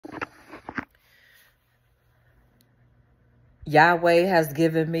Yahweh has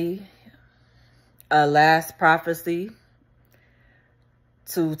given me a last prophecy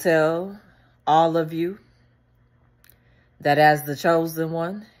to tell all of you that as the chosen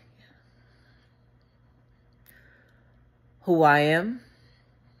one, who I am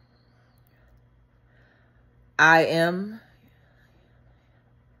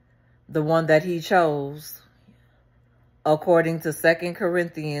the one that he chose according to 2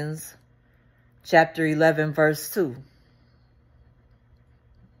 Corinthians chapter 11, verse 2.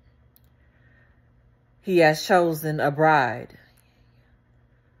 He has chosen a bride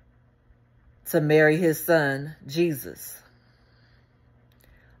to marry his son, Jesus.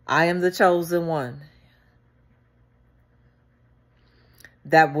 I am the chosen one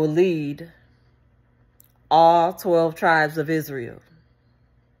that will lead all 12 tribes of Israel.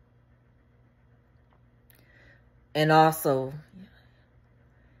 And also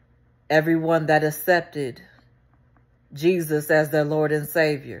everyone that accepted Jesus as their Lord and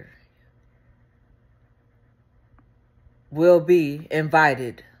Savior will be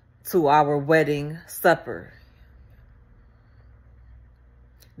invited to our wedding supper.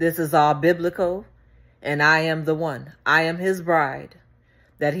 This is all biblical, and I am the one. I am his bride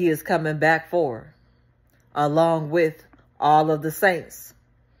that he is coming back for, along with all of the saints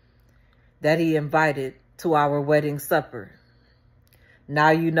that he invited to our wedding supper.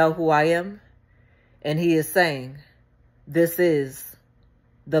 Now you know who I am, and he is saying this is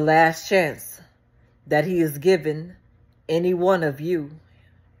the last chance that he has given any one of you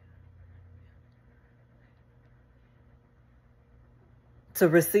to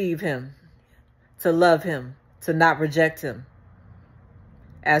receive him, to love him, to not reject him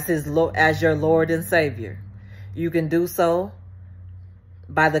as your Lord and Savior. You can do so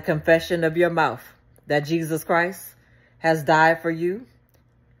by the confession of your mouth that Jesus Christ has died for you,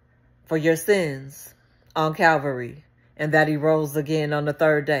 for your sins on Calvary, and that he rose again on the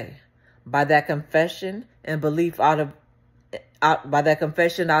third day. By that confession and belief out of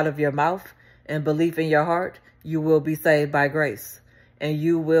your mouth and belief in your heart, you will be saved by grace, and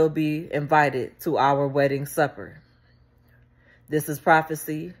you will be invited to our wedding supper. This is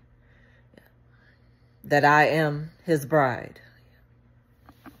prophecy that I am his bride.